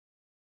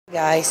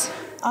Guys,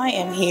 I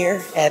am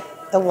here at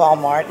the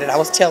Walmart that I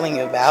was telling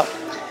you about.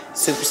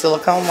 Super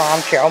Silicone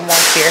Mom, Carol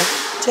Moss here.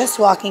 Just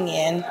walking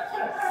in,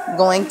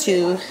 going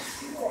to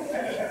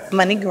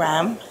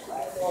MoneyGram.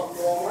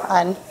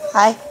 And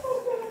hi.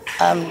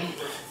 Um,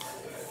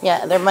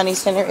 yeah, their money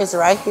center is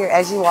right here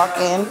as you walk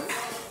in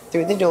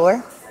through the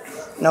door.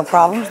 No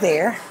problems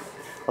there.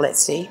 Let's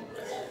see.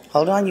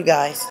 Hold on, you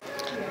guys.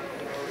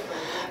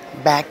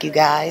 Back, you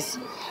guys.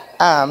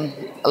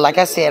 Like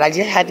I said, I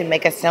just had to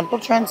make a simple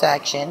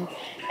transaction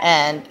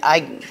and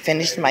I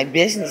finished my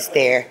business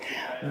there.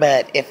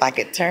 But if I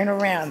could turn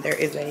around, there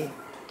is a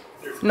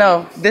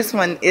no. This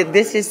one,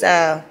 this is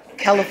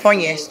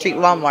California Street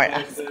Walmart.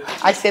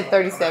 I said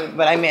 37,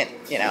 but I meant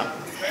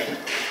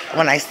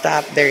when I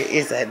stopped, there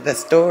is the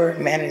store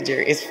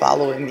manager is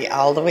following me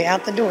all the way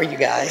out the door. You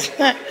guys,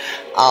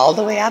 all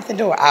the way out the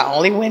door. I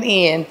only went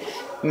in,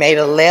 made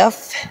a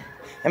left.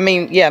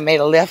 Made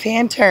a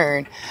left-hand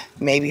turn,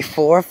 maybe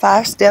 4 or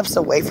 5 steps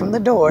away from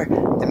the door.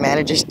 The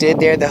manager stood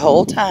there the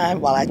whole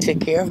time while I took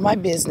care of my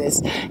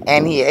business,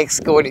 and he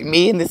escorted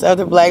me and this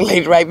other black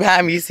lady right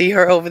behind me. You see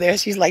her over there?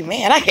 She's like,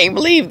 man, I can't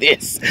believe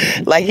this.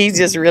 Like, he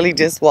just really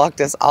just walked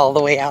us all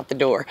the way out the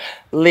door.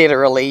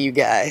 Literally, you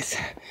guys.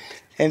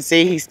 And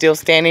see, he's still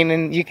standing,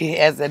 and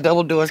as the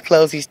double doors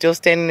close, he's still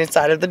standing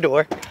inside of the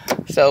door.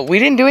 So we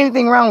didn't do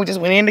anything wrong. We just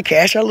went in to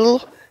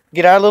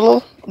get our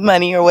little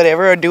money or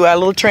whatever, or do our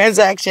little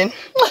transaction.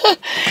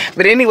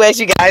 But anyways,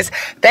 you guys,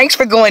 thanks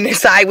for going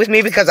inside with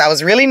me because I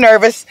was really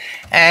nervous.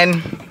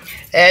 And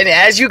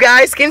as you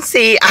guys can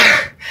see,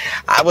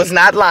 I was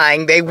not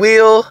lying. They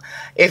will,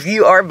 if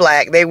you are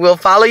black, they will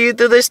follow you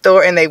through the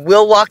store and they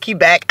will walk you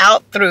back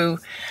out through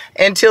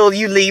until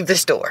you leave the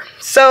store.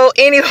 So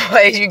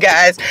anyways, you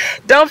guys,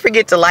 don't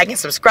forget to like and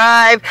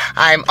subscribe.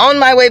 I'm on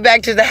my way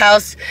back to the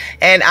house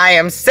and I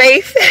am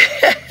safe.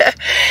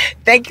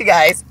 Thank you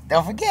guys.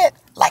 Don't forget,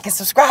 like and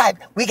subscribe.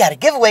 We got a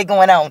giveaway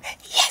going on.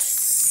 Yes.